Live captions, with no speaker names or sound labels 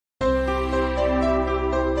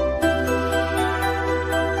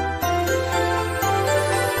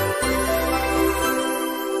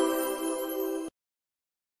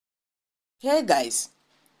Hey guys,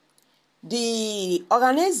 the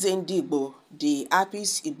organizing Igbo, the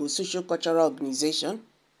Apis Igbo Social Cultural Organization,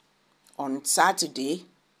 on Saturday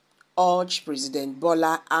urged President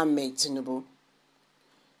Bola Ahmed Tinubu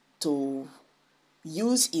to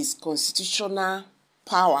use his constitutional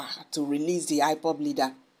power to release the IPOB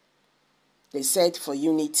leader. They said for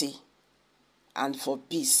unity and for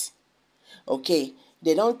peace. Okay,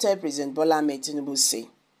 they don't tell President Bola Ahmed Tinubu say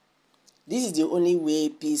this is the only way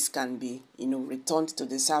peace can be, returned to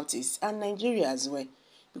the Southeast and Nigeria as well.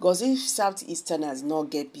 Because if Southeasterners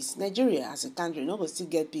not get peace, Nigeria as a country not going to still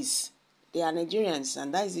get peace. They are Nigerians,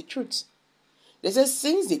 and that is the truth. They say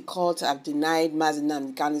since the court have denied Mazi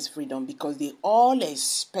Nnamdi Kanu's freedom because they all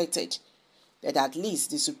expected that at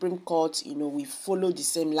least the Supreme Court, will follow the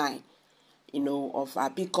same line, of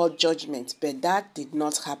appeal court judgment, but that did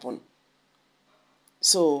not happen.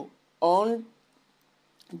 So on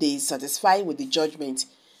they satisfied with the judgment,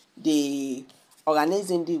 the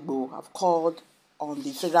organizing Igbo have called on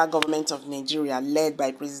the federal government of Nigeria, led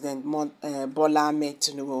by President Bola Ahmed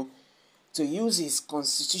Tinubu, to use his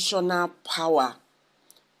constitutional power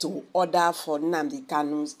to order Nnamdi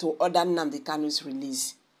Kanu's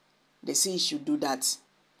release. They say he should do that.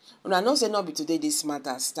 And I know say not be today this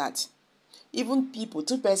matter start. Even people,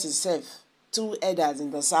 two persons self, two elders in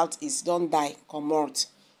the southeast don't die, comot.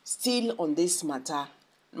 Still on this matter,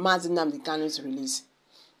 Mazi Nnamdi Kanu's release.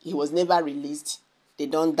 He was never released. They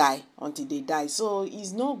don't die until they die. So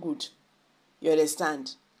it's no good. You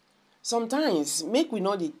understand? Sometimes make we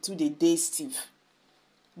know the day stiff.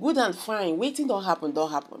 Good and fine. Waiting don't happen.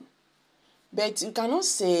 But you cannot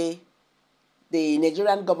say the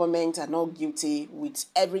Nigerian government are not guilty with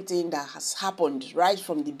everything that has happened right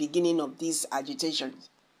from the beginning of these agitations.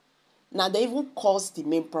 Now they even caused the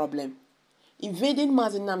main problem. Invading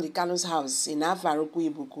Mazi Nnamdi Kanu's house in Afaruku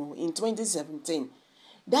Ibuku in 2017,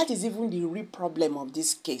 that is even the real problem of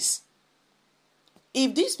this case.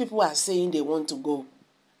 If these people are saying they want to go,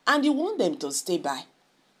 and you want them to stay by,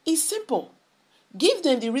 it's simple. Give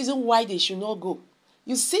them the reason why they should not go.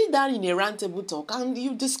 You sit down in a round table talk and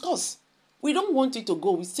you discuss. We don't want you to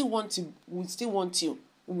go. We still want you.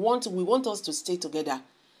 We want us to stay together.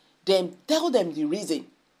 Then tell them the reason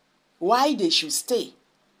why they should stay.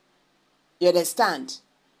 You understand?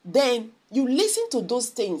 Then you listen to those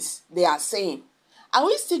things they are saying. Are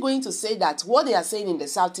we still going to say that what they are saying in the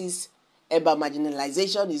Southeast about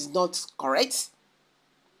marginalization is not correct?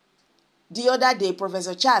 The other day,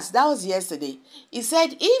 Professor Charles, that was yesterday, he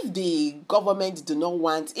said if the Nigerian government do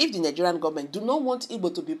not want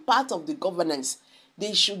Igbo to be part of the governance,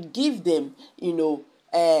 they should give them,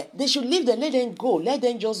 they should leave them, let them go, let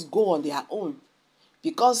them just go on their own.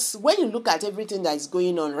 Because when you look at everything that is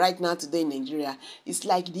going on right now today in Nigeria, it's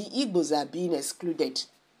like the Igbos are being excluded.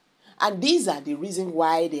 And these are the reasons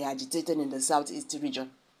why they are agitated in the Southeast region.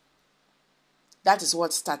 That is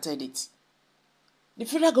what started it. The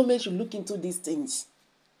federal government should look into these things.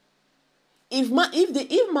 If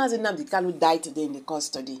Mazi Nnamdi Kanu died today in the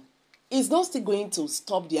custody, it's not still going to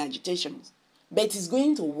stop the agitations, but it's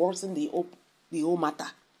going to worsen the whole matter.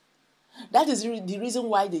 That is the reason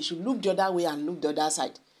why they should look the other way and look the other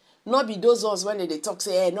side. Not be those ones when they talk,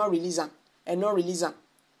 say, not release him, not release him.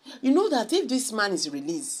 You know that if this man is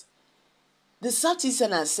released, the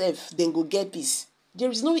Southeastern herself then go get peace.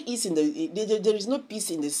 There is no peace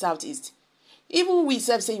in the Southeast. Even we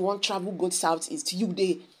self say you want travel go Southeast,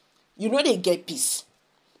 they get peace.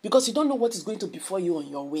 Because you don't know what is going to befall you on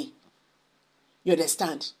your way. You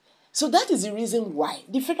understand? So that is the reason why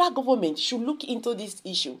the federal government should look into this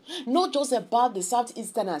issue. Not just about the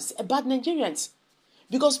Southeasterners, about Nigerians.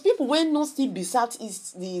 Because people will not still be the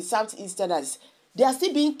Southeasterners, they are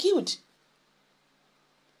still being killed.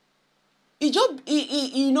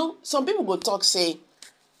 Some people go talk, say,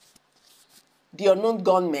 the unknown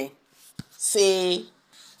gunmen, say,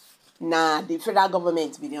 the federal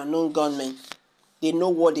government be the unknown gunmen. They know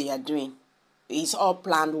what they are doing. It's all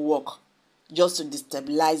planned work just to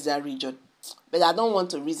destabilize that region. But I don't want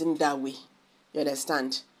to reason that way. You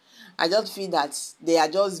understand? I just feel that they are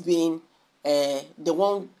just being, the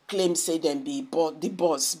one claim say them be the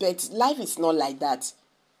boss. But life is not like that.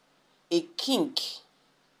 A king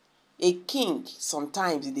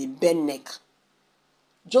sometimes they bend neck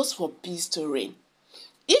just for peace to reign.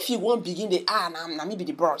 If you won't begin now me be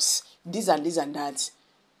the boss, this and that,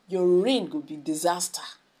 your reign could be disaster.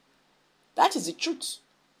 That is the truth.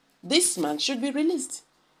 This man should be released.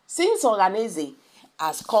 Since Oganese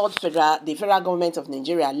has called the federal government of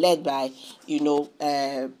Nigeria, led by,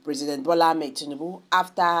 President Bola Ahmed Tinubu,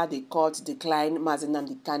 after the court declined Mazi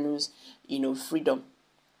Nnamdi Kanu's, freedom,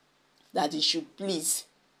 that he should please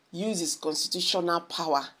use his constitutional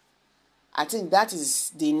power I think that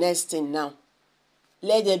is the next thing now.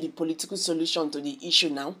 Let there be political solution to the issue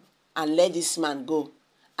now, and let this man go,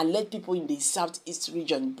 and let people in the southeast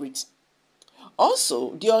region breathe.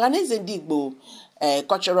 Also, the Organizing the Igbo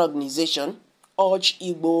cultural organization urged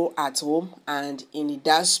Igbo at home and in the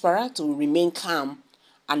diaspora to remain calm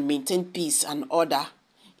and maintain peace and order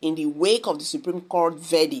in the wake of the Supreme Court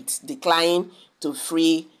verdict declining to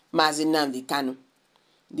free Mazi Nnamdi Kanu,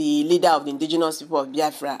 the leader of the indigenous people of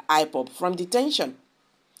Biafra, IPOB, from detention.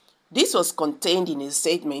 This was contained in a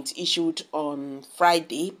statement issued on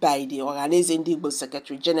Friday by the Organizing the Igbo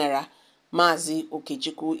Secretary General, Mazi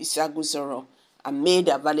Okechukwu Isagusoro, and made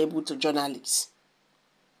available to journalists.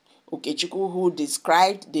 Okechukwu, who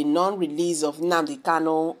described the non-release of Nnamdi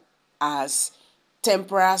Kanu as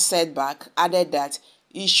temporary setback, added that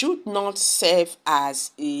it should not serve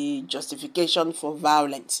as a justification for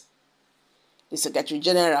violence. The Secretary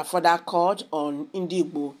General further called on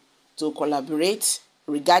Igbo to collaborate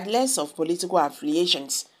regardless of political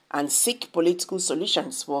affiliations and seek political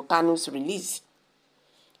solutions for Kanu's release.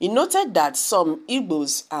 He noted that some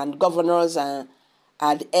Igbos and governors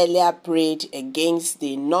had earlier prayed against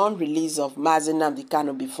the non-release of Mazi Nnamdi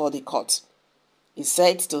Kanu before the court. He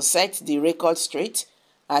said to set the record straight,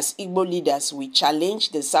 as Igbo leaders will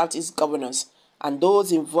challenge the Southeast governors and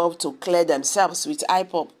those involved to clear themselves with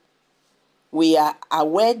IPOB. We are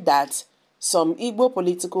aware that some Igbo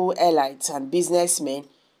political elites and businessmen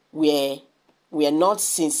were not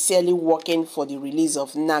sincerely working for the release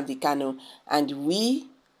of Nnamdi Kanu, and we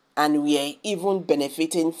are even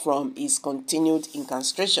benefiting from his continued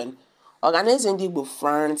incarceration. Organizing the Igbo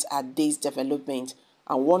frowns at this development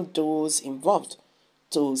and want those involved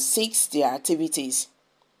to cease their activities.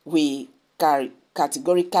 We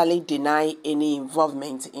categorically deny any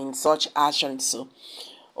involvement in such actions. So,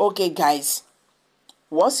 okay, guys,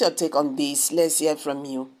 what's your take on this? Let's hear from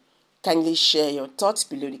you. Kindly share your thoughts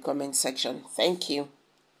below the comment section. Thank you.